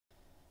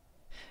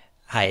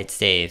Hi, it's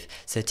Dave.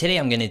 So today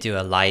I'm going to do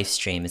a live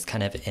stream. It's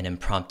kind of an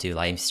impromptu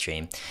live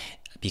stream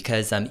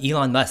because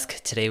Elon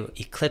Musk today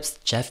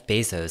eclipsed Jeff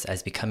Bezos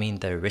as becoming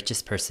the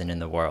richest person in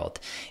the world.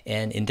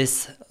 And in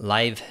this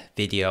live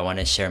video, I want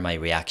to share my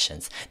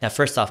reactions. Now,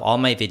 first off, all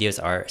my videos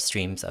are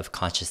streams of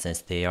consciousness.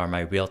 They are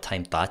my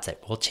real-time thoughts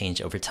that will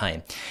change over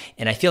time.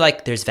 And I feel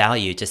like there's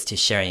value just to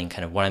sharing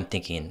kind of what I'm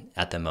thinking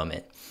at the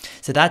moment.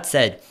 So that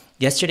said,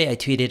 yesterday I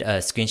tweeted a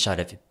screenshot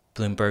of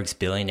Bloomberg's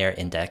billionaire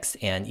index,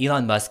 and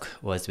Elon Musk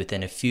was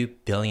within a few $1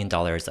 billion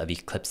of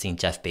eclipsing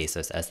Jeff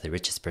Bezos as the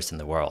richest person in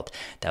the world.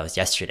 That was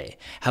yesterday.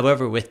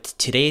 However, with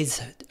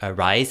today's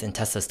rise in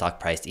Tesla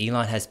stock price,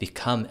 Elon has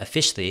become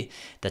officially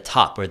the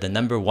top or the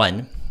number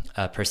one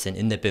person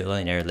in the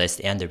billionaire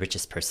list and the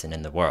richest person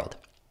in the world.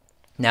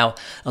 Now,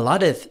 a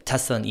lot of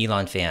Tesla and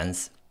Elon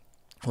fans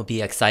will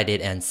be excited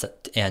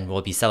and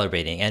will be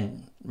celebrating,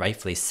 and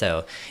rightfully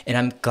so. And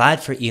I'm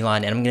glad for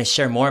Elon, and I'm going to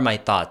share more of my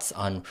thoughts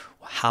on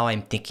how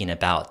I'm thinking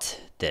about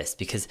this,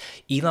 because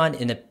Elon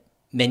in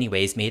many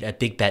ways made a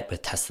big bet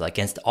with Tesla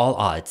against all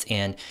odds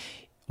and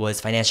was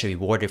financially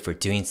rewarded for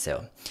doing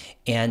so.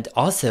 And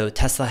also,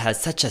 Tesla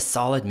has such a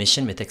solid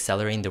mission with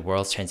accelerating the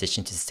world's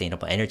transition to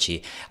sustainable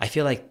energy. I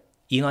feel like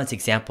Elon's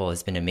example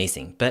has been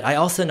amazing, but I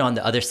also know on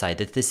the other side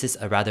that this is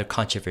a rather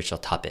controversial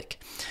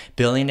topic.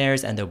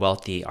 Billionaires and the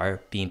wealthy are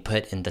being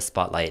put in the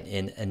spotlight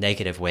in a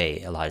negative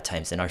way a lot of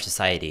times in our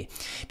society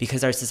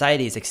because our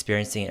society is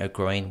experiencing a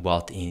growing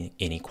wealth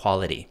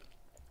inequality.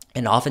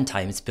 And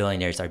oftentimes,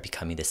 billionaires are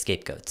becoming the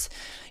scapegoats.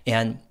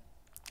 And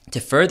to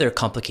further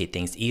complicate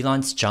things,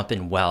 Elon's jump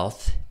in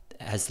wealth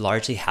has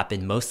largely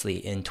happened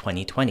mostly in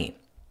 2020.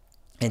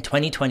 And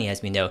 2020,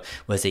 as we know,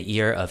 was a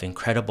year of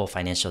incredible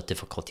financial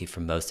difficulty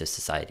for most of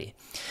society.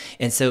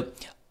 And so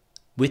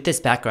with this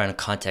background and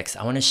context,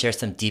 I want to share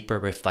some deeper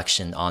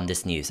reflection on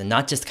this news, and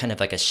not just kind of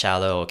like a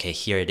shallow, okay,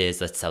 here it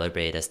is, let's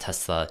celebrate as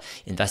Tesla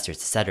investors,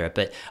 etc.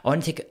 But I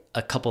want to take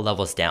a couple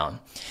levels down.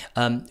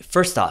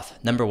 First off,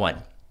 number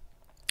one,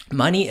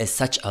 money is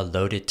such a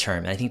loaded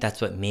term, and I think that's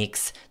what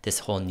makes this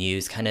whole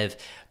news kind of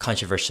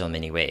controversial in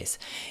many ways.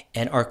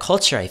 And our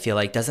culture, I feel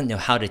like, doesn't know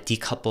how to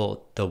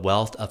decouple the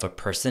wealth of a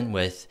person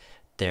with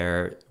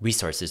their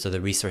resources or the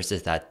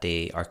resources that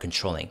they are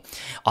controlling.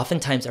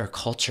 Oftentimes, our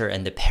culture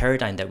and the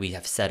paradigm that we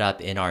have set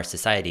up in our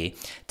society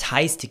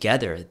ties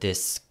together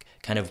this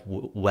kind of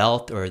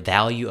wealth or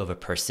value of a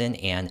person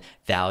and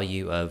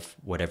value of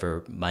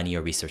whatever money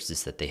or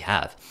resources that they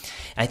have.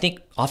 And I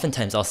think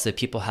oftentimes also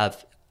people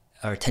have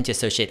or tend to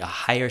associate a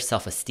higher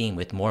self-esteem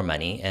with more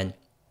money, and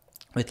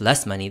with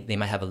less money, they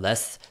might have a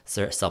less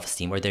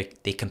self-esteem, or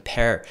they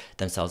compare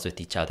themselves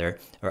with each other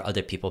or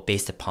other people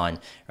based upon,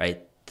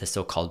 right, the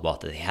so-called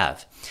wealth that they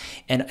have.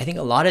 And I think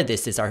a lot of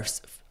this is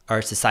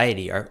our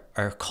society,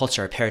 our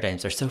culture, our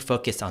paradigms are so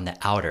focused on the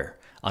outer,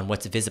 on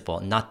what's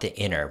visible, not the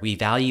inner. We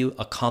value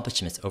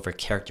accomplishments over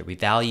character. We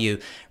value,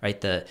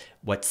 right,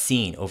 what's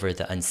seen over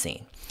the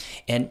unseen.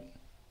 And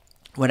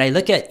when I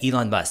look at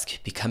Elon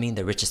Musk becoming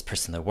the richest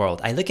person in the world,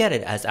 I look at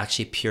it as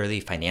actually purely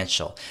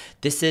financial.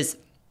 This is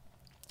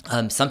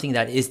something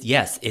that is,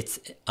 yes, it's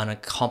an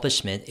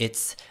accomplishment.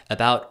 It's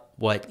about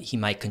what he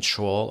might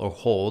control or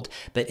hold,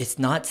 but it's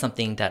not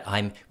something that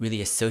I'm really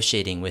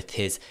associating with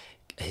his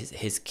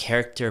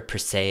character per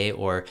se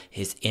or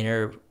his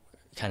inner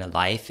kind of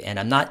life. And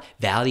I'm not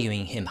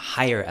valuing him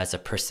higher as a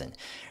person.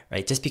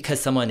 Right? Just because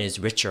someone is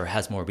richer or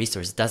has more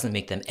resources doesn't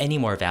make them any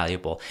more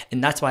valuable.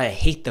 And that's why I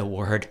hate the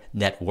word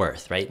net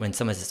worth, right? When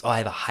someone says, oh, I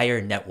have a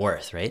higher net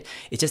worth, right?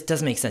 It just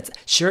doesn't make sense.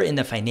 Sure, in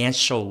the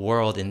financial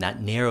world, in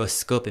that narrow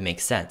scope, it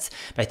makes sense.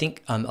 But I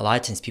think a lot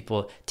of times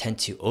people tend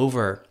to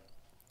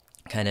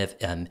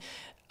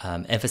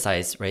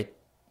emphasize, right,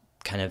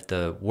 kind of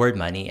the word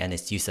money and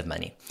its use of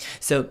money.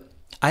 So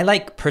I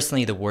like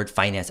personally the word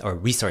finance or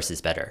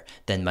resources better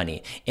than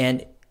money.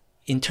 And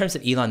in terms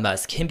of Elon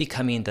Musk, him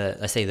becoming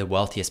let's say the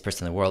wealthiest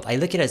person in the world, I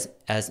look at it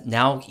as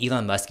now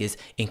Elon Musk is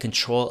in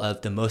control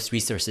of the most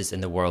resources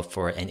in the world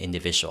for an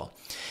individual.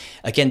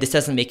 Again, this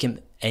doesn't make him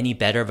any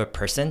better of a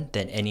person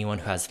than anyone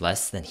who has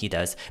less than he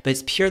does, but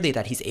it's purely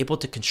that he's able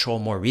to control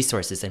more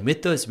resources. And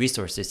with those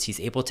resources,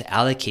 he's able to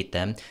allocate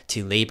them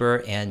to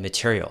labor and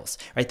materials,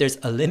 right? There's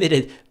a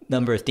limited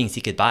number of things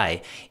he could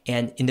buy.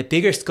 And in the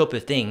bigger scope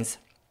of things,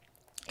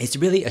 it's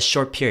really a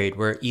short period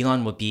where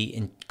Elon will be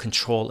in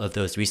control of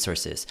those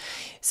resources.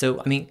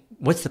 So, I mean,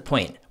 what's the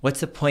point?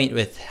 What's the point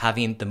with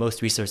having the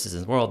most resources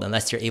in the world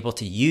unless you're able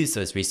to use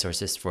those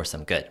resources for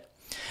some good?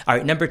 All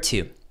right, number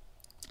two,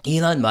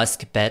 Elon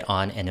Musk bet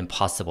on an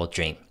impossible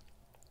dream.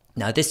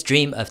 Now, this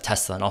dream of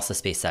Tesla and also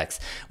SpaceX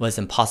was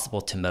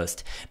impossible to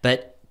most,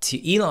 but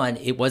to Elon,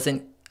 it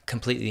wasn't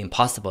completely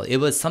impossible. It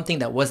was something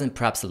that wasn't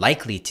perhaps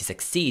likely to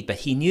succeed, but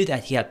he knew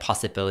that he had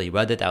possibility,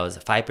 whether that was a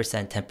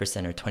 5%,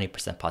 10%, or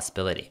 20%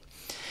 possibility.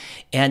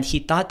 And he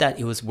thought that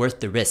it was worth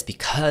the risk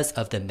because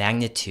of the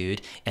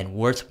magnitude and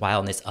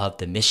worthwhileness of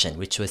the mission,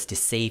 which was to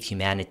save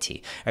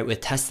humanity. Right? With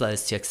Tesla,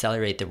 is to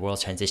accelerate the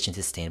world's transition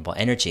to sustainable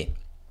energy.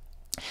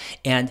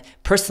 And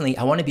personally,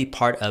 I want to be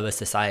part of a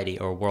society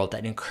or a world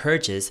that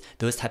encourages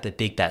those type of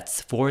big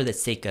bets for the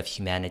sake of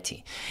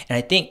humanity. And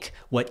I think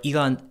what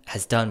Elon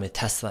has done with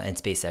Tesla and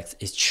SpaceX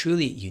is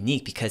truly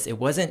unique because it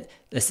wasn't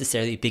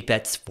necessarily big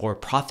bets for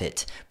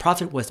profit.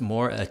 Profit was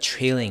more a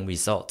trailing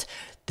result.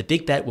 The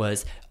big bet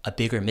was a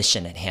bigger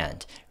mission at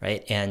hand,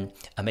 right? And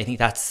I think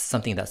that's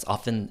something that's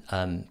often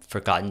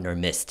forgotten or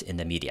missed in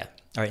the media.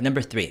 All right,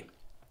 number 3.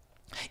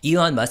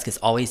 Elon Musk has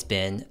always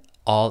been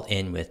all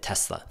in with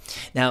Tesla.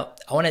 Now,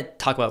 I want to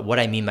talk about what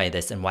I mean by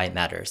this and why it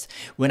matters.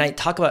 When I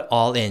talk about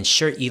all in,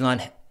 sure,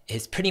 Elon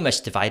has pretty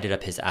much divided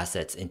up his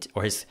assets into,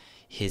 or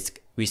his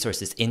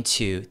resources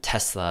into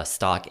Tesla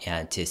stock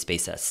and to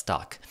SpaceX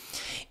stock.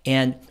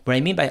 And what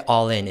I mean by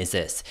all in is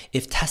this: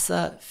 if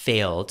Tesla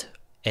failed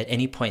at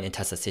any point in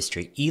Tesla's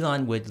history,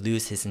 Elon would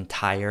lose his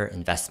entire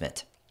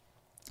investment.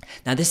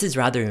 Now, this is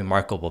rather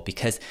remarkable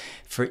because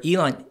for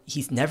Elon,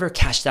 he's never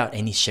cashed out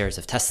any shares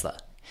of Tesla.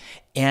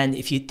 And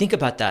if you think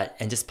about that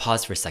and just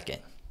pause for a second,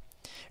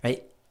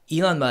 right?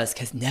 Elon Musk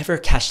has never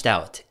cashed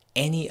out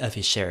any of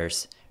his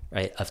shares,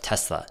 right, of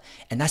Tesla.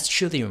 And that's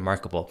truly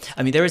remarkable.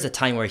 I mean, there was a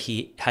time where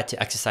he had to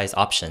exercise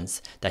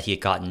options that he had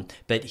gotten,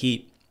 but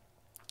he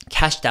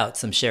cashed out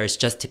some shares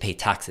just to pay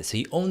taxes. So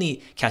he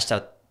only cashed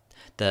out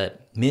the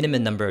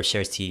minimum number of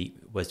shares he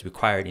was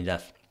required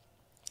enough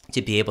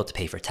to be able to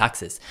pay for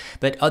taxes.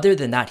 But other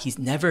than that, he's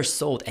never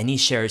sold any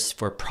shares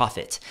for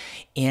profit.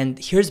 And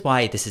here's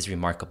why this is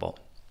remarkable.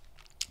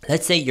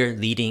 Let's say you're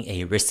leading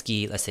a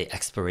risky, let's say,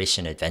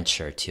 exploration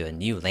adventure to a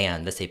new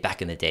land, let's say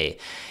back in the day,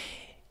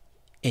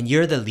 and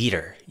you're the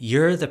leader,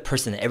 you're the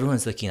person that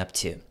everyone's looking up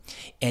to,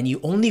 and you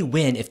only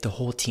win if the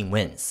whole team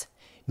wins.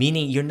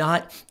 Meaning you're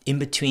not in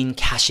between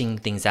cashing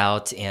things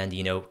out and,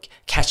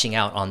 cashing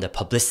out on the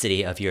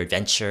publicity of your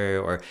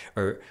adventure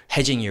or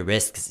hedging your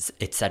risks,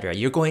 etc.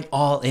 You're going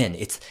all in.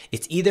 It's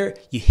either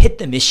you hit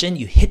the mission,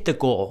 you hit the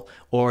goal,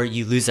 or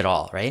you lose it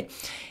all, right?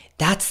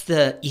 That's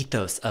the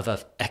ethos of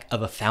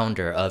a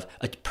founder, of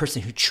a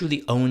person who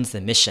truly owns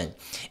the mission.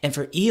 And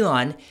for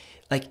Elon,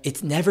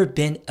 it's never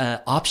been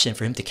an option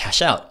for him to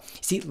cash out.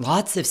 See,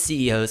 lots of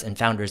CEOs and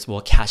founders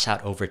will cash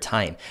out over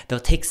time. They'll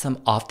take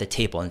some off the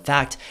table. In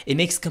fact, it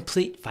makes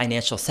complete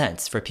financial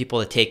sense for people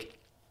to take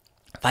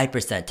 5%,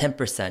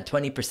 10%, 20%,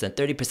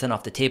 30%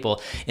 off the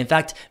table. In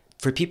fact,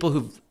 for people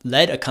who've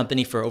led a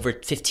company for over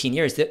 15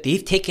 years,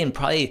 they've taken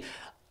probably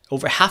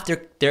over half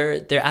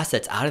their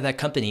assets out of that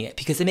company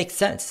because it makes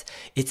sense.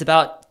 It's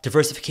about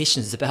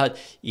diversification. It's about,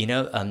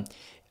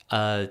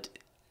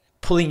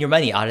 pulling your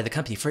money out of the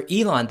company. For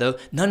Elon, though,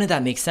 none of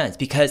that makes sense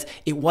because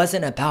it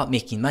wasn't about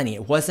making money.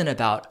 It wasn't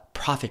about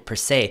profit per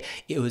se.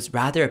 It was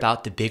rather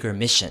about the bigger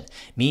mission.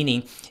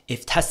 Meaning,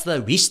 if Tesla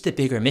reached the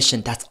bigger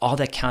mission, that's all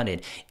that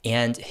counted.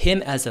 And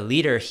him as a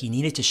leader, he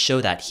needed to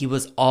show that he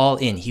was all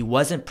in. He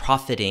wasn't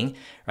profiting,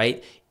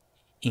 right?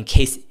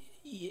 Even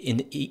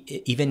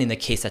in the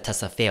case that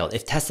Tesla failed.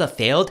 If Tesla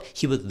failed,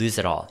 he would lose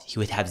it all. He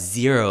would have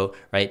zero,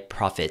 right,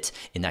 profit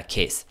in that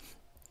case.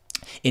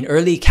 In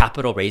early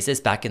capital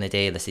raises back in the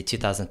day, let's say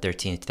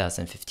 2013,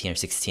 2015 or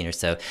 16 or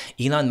so,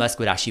 Elon Musk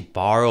would actually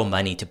borrow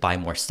money to buy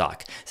more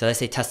stock. So let's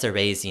say Tesla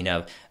raised,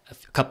 a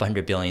couple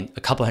hundred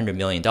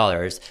million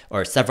dollars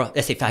or several,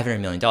 let's say $500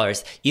 million.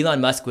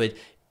 Elon Musk would,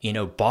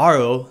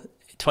 borrow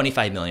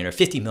 $25 million or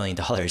 $50 million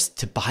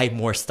to buy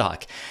more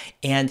stock.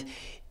 And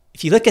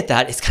if you look at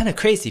that, it's kind of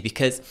crazy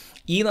because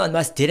Elon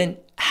Musk didn't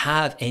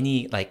have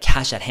any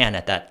cash at hand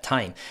at that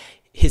time.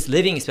 His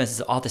living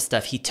expenses, all this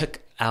stuff, he took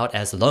out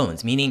as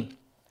loans, meaning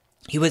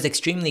he was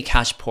extremely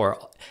cash poor.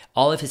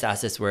 All of his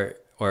assets were,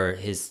 or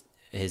his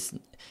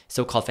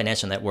so-called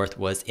financial net worth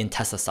was in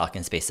Tesla stock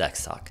and SpaceX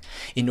stock.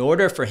 In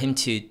order for him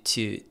to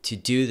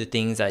do the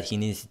things that he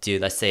needed to do,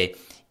 let's say,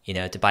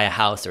 to buy a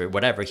house or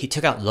whatever, he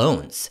took out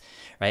loans,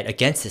 right,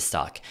 against his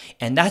stock.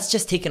 And that's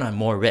just taken on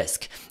more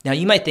risk. Now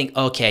you might think,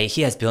 okay,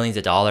 he has billions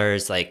of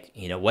dollars,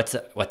 what's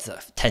a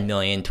 10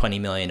 million, 20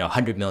 million,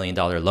 $100 million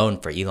loan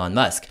for Elon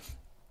Musk?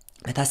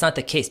 But that's not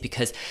the case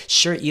because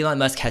sure, Elon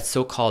Musk had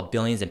so-called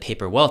billions in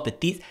paper wealth,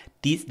 but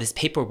this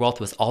paper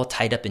wealth was all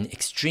tied up in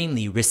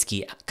extremely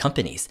risky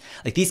companies.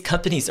 These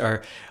companies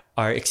are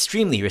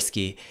extremely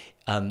risky.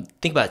 Think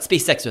about it,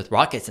 SpaceX with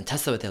rockets and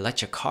Tesla with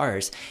electric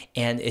cars,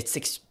 and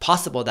it's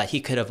possible that he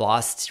could have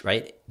lost,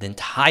 right, the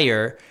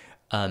entire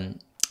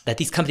that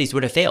these companies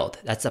would have failed.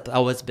 That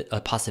was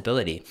a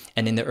possibility,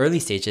 and in the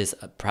early stages,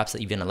 perhaps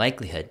even a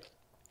likelihood.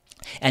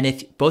 And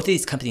if both of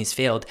these companies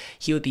failed,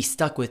 he would be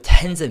stuck with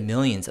tens of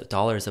millions of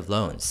dollars of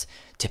loans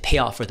to pay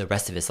off for the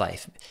rest of his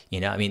life.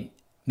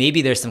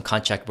 Maybe there's some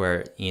contract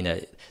where,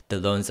 the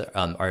loans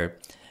are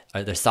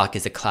their stock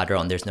is a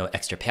collateral and there's no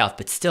extra payoff.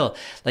 But still,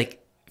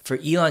 for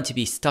Elon to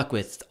be stuck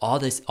with all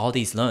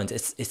these loans,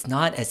 it's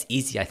not as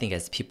easy, I think,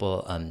 as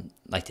people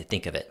like to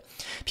think of it.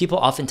 People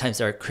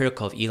oftentimes are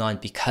critical of Elon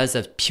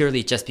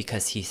purely just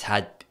because he's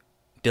had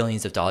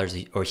billions of dollars,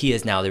 or he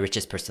is now the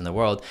richest person in the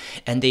world,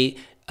 and they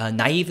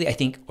naively, I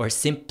think, or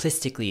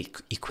simplistically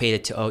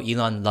equated to,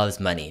 Elon loves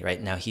money, right?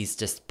 Now he's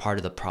just part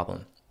of the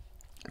problem.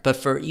 But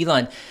for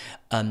Elon,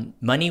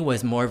 money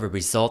was more of a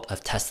result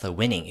of Tesla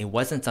winning. It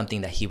wasn't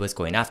something that he was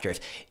going after. If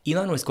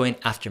Elon was going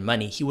after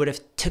money, he would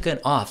have taken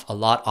off a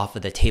lot off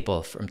of the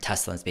table from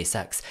Tesla and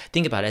SpaceX.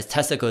 Think about it. As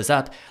Tesla goes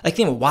up, like,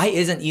 think, why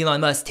isn't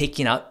Elon Musk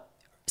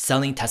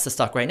selling Tesla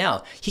stock right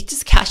now? He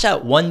just cash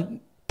out 1%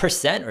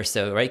 or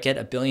so, right? Get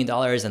 $1 billion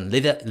and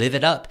live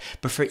it up.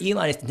 But for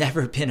Elon, it's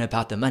never been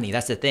about the money.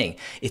 That's the thing.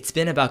 It's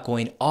been about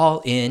going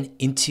all in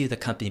into the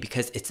company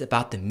because it's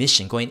about the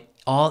mission, going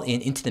all in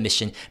into the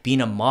mission,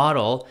 being a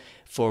model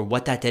for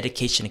what that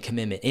dedication and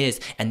commitment is.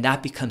 And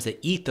that becomes the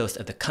ethos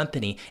of the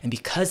company. And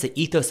because the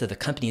ethos of the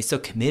company is so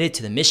committed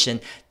to the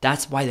mission,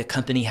 that's why the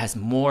company has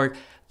more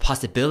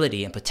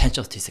possibility and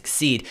potential to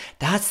succeed.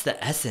 That's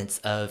the essence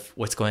of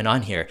what's going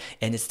on here.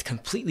 And it's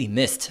completely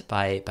missed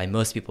by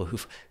most people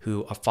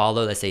who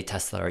follow, let's say,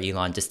 Tesla or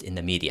Elon just in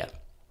the media.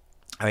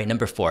 All right,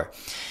 number 4.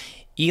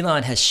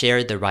 Elon has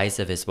shared the rise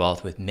of his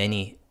wealth with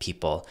many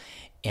people.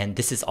 And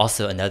this is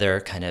also another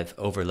kind of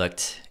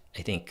overlooked,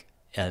 I think,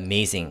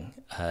 amazing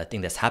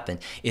thing that's happened,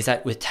 is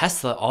that with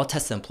Tesla, all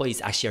Tesla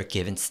employees actually are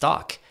given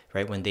stock,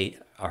 right, when they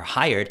are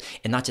hired.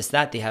 And not just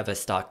that, they have a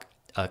stock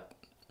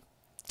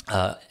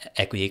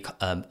equity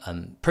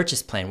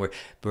purchase plan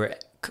where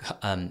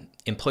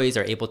employees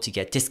are able to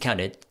get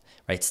discounted,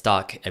 right,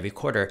 stock every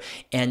quarter.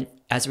 And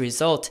as a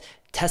result,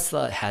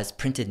 Tesla has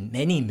printed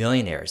many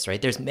millionaires,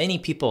 right? There's many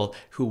people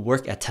who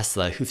work at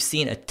Tesla who've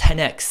seen a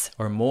 10x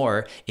or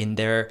more in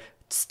their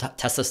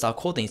Tesla stock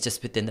holdings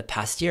just within the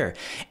past year.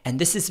 And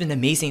this has been an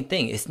amazing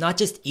thing. It's not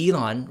just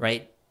Elon,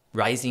 right,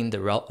 rising the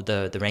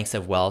ranks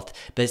of wealth,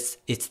 but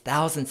it's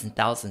thousands and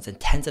thousands and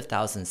tens of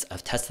thousands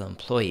of Tesla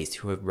employees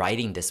who are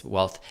riding this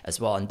wealth as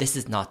well. And this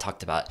is not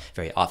talked about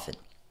very often.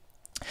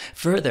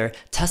 Further,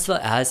 Tesla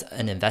as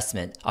an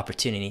investment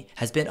opportunity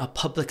has been a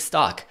public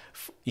stock,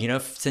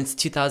 since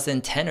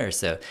 2010 or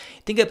so.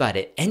 Think about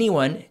it.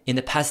 Anyone in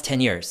the past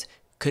 10 years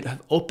could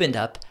have opened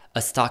up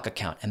a stock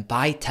account and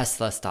buy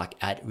Tesla stock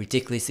at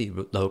ridiculously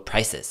low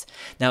prices.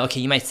 Now, okay,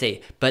 you might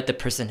say, but the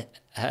person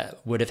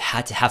would have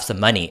had to have some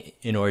money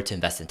in order to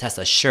invest in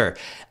Tesla. Sure,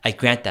 I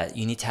grant that.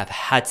 You need to have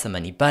had some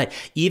money. But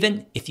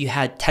even if you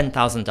had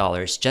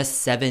 $10,000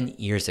 just 7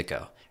 years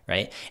ago,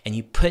 right, and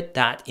you put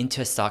that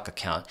into a stock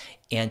account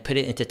and put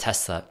it into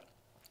Tesla,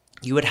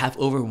 you would have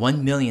over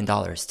 $1 million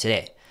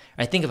today.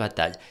 Right? Think about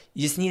that.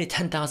 You just needed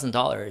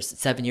 $10,000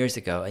 7 years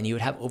ago, and you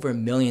would have over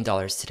 $1 million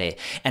today.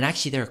 And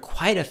actually, there are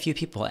quite a few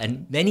people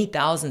and many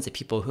thousands of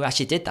people who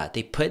actually did that.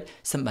 They put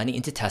some money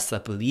into Tesla,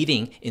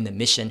 believing in the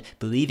mission,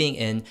 believing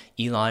in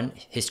Elon,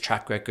 his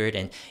track record,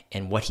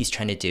 and what he's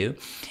trying to do.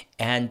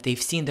 And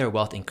they've seen their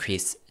wealth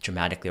increase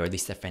dramatically, or at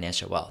least their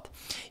financial wealth.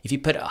 If you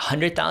put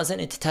 $100,000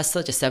 into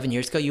Tesla just 7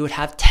 years ago, you would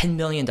have $10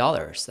 million,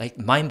 like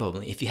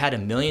mind-blowing. If you had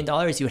 $1 million,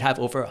 you would have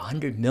over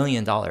 $100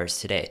 million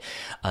today.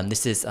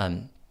 This is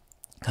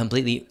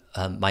completely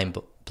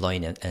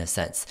mind-blowing in a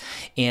sense.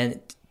 And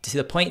to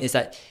the point is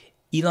that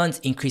Elon's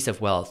increase of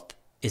wealth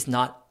is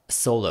not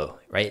solo,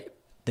 right?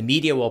 The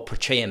media will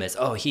portray him as,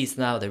 oh, he's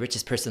now the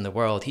richest person in the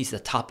world. He's the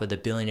top of the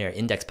billionaire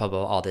index, blah, blah,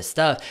 blah, all this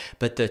stuff.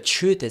 But the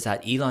truth is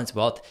that Elon's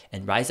wealth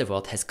and rise of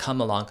wealth has come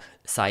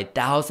alongside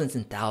thousands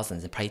and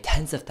thousands and probably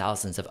tens of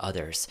thousands of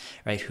others,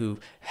 right, who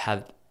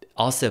have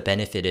also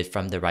benefited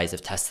from the rise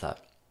of Tesla.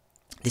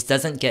 This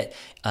doesn't get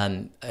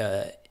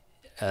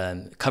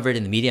covered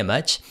in the media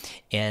much,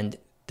 and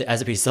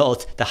as a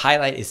result, the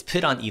highlight is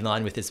put on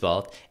Elon with his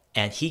wealth,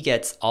 and he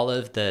gets all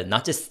of the,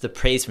 not just the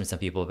praise from some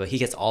people, but he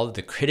gets all of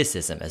the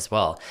criticism as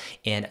well.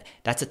 And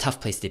that's a tough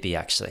place to be,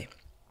 actually.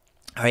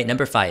 All right,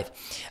 number 5.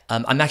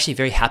 I'm actually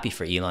very happy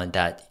for Elon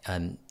that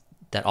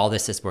all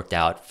this has worked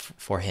out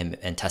for him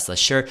and Tesla.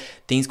 Sure,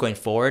 things going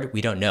forward,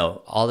 we don't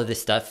know. All of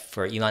this stuff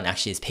for Elon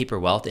actually is paper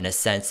wealth. In a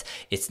sense,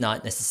 it's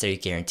not necessarily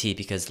guaranteed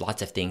because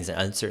lots of things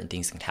and uncertain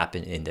things can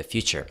happen in the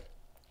future.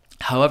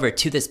 However,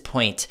 to this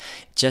point,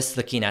 just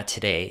looking at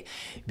today,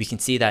 we can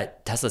see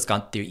that Tesla's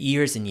gone through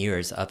years and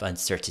years of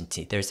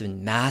uncertainty. There's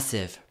been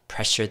massive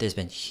pressure. There's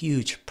been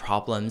huge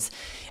problems.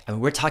 I mean,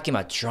 we're talking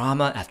about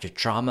drama after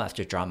drama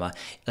after drama.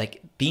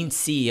 Like being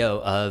CEO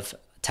of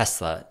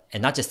Tesla,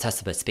 and not just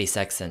Tesla, but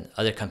SpaceX and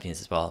other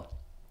companies as well,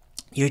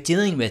 you're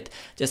dealing with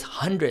just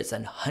hundreds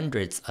and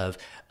hundreds of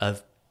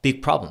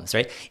big problems,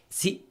 right?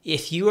 See,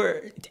 if you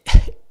were,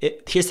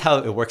 here's how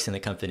it works in the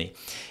company.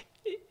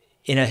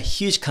 In a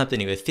huge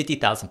company with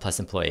 50,000 plus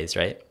employees,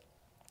 right?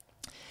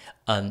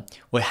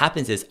 What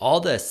happens is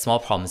all the small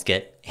problems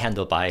get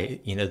handled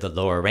by the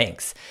lower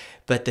ranks,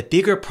 but the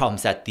bigger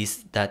problems that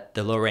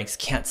the lower ranks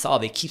can't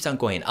solve, it keeps on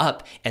going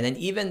up, and then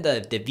even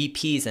the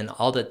VPs and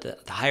all the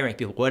higher rank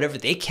people, whatever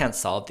they can't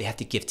solve, they have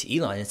to give to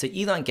Elon, and so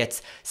Elon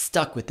gets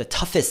stuck with the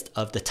toughest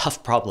of the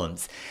tough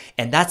problems,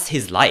 and that's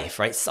his life,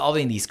 right?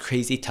 Solving these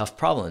crazy tough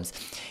problems,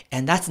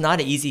 and that's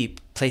not an easy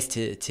place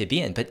to be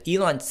in. But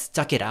Elon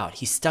stuck it out.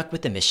 He stuck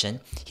with the mission.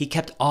 He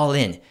kept all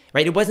in,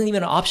 right? It wasn't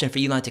even an option for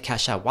Elon to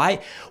cash out.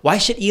 Why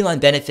should Elon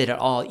benefit at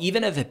all,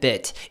 even of a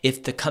bit,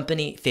 if the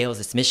company fails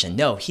its mission?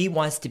 No, he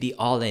wants to be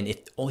all in.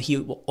 He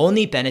will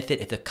only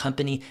benefit if the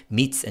company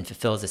meets and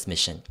fulfills its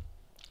mission.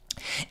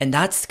 And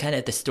that's kind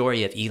of the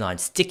story of Elon,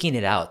 sticking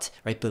it out,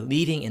 right?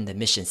 Believing in the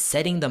mission,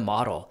 setting the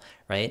model,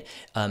 right?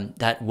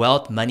 That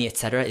wealth, money,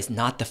 etc., is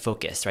not the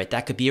focus, right?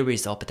 That could be a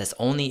result, but that's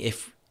only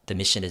if the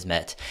mission is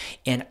met.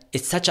 And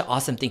it's such an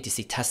awesome thing to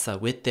see Tesla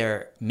with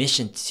their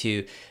mission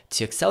to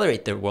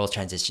accelerate the world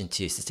transition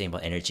to sustainable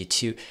energy,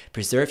 to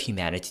preserve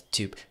humanity,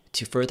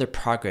 to further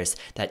progress,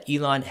 that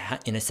Elon,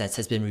 in a sense,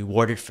 has been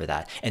rewarded for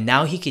that. And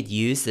now he could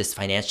use this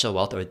financial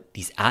wealth or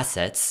these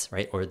assets,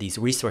 right, or these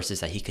resources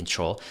that he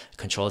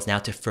controls now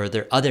to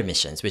further other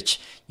missions,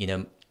 which,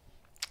 to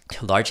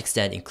a large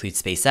extent include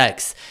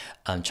SpaceX,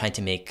 trying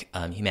to make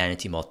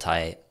humanity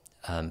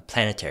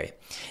planetary.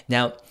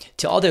 Now,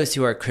 to all those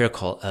who are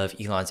critical of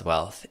Elon's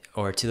wealth,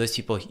 or to those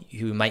people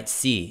who might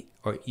see,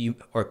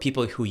 or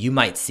people who you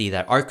might see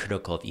that are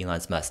critical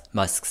of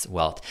Musk's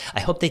wealth, I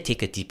hope they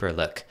take a deeper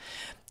look.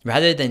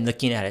 Rather than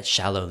looking at it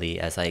shallowly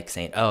as like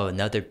saying, oh,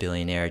 another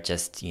billionaire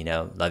just,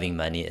 loving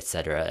money,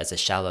 etc., as a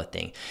shallow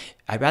thing.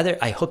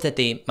 I hope that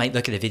they might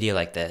look at a video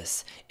like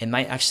this and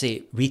might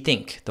actually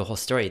rethink the whole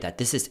story, that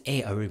this is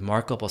a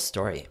remarkable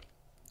story.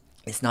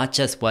 It's not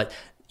just what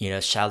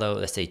shallow,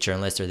 let's say,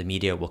 journalists or the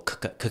media will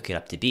cook it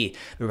up to be,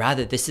 but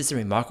rather this is a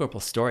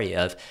remarkable story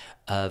of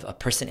a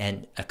person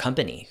and a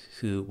company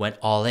who went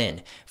all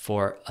in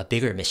for a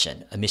bigger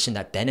mission, a mission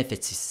that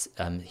benefits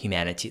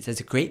humanity.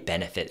 It's a great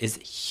benefit, is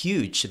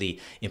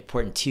hugely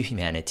important to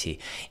humanity,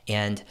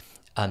 and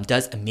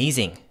does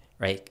amazing,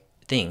 right,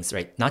 things,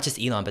 right? Not just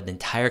Elon, but the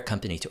entire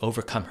company, to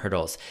overcome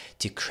hurdles,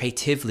 to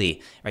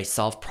creatively, right,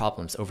 solve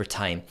problems over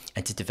time,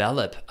 and to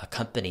develop a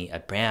company, a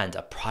brand,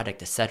 a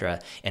product, etc.,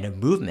 and a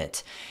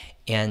movement.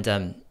 And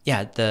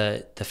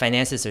the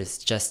finances is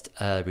just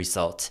a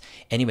result.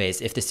 Anyways,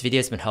 if this video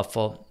has been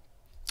helpful,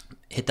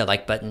 hit the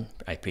like button.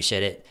 I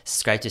appreciate it.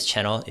 Subscribe to this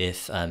channel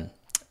if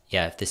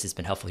this has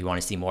been helpful, you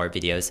want to see more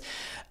videos.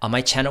 On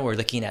my channel, we're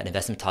looking at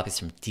investment topics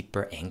from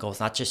deeper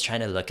angles, not just trying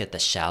to look at the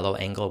shallow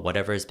angle,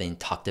 whatever is being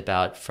talked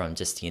about from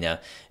just,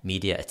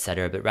 media,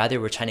 etc., but rather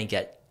we're trying to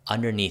get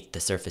underneath the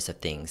surface of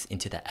things,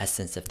 into the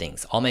essence of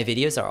things. All my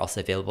videos are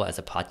also available as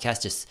a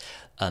podcast. Just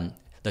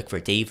look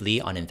for Dave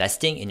Lee on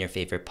investing in your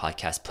favorite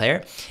podcast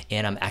player.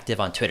 And I'm active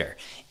on Twitter.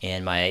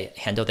 And my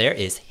handle there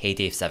is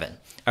HeyDave7.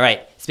 All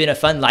right, it's been a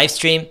fun live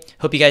stream.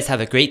 Hope you guys have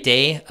a great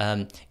day.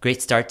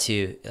 Great start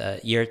to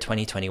year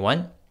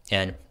 2021.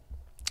 And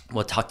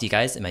we'll talk to you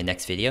guys in my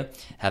next video.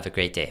 Have a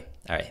great day.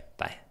 All right,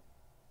 bye.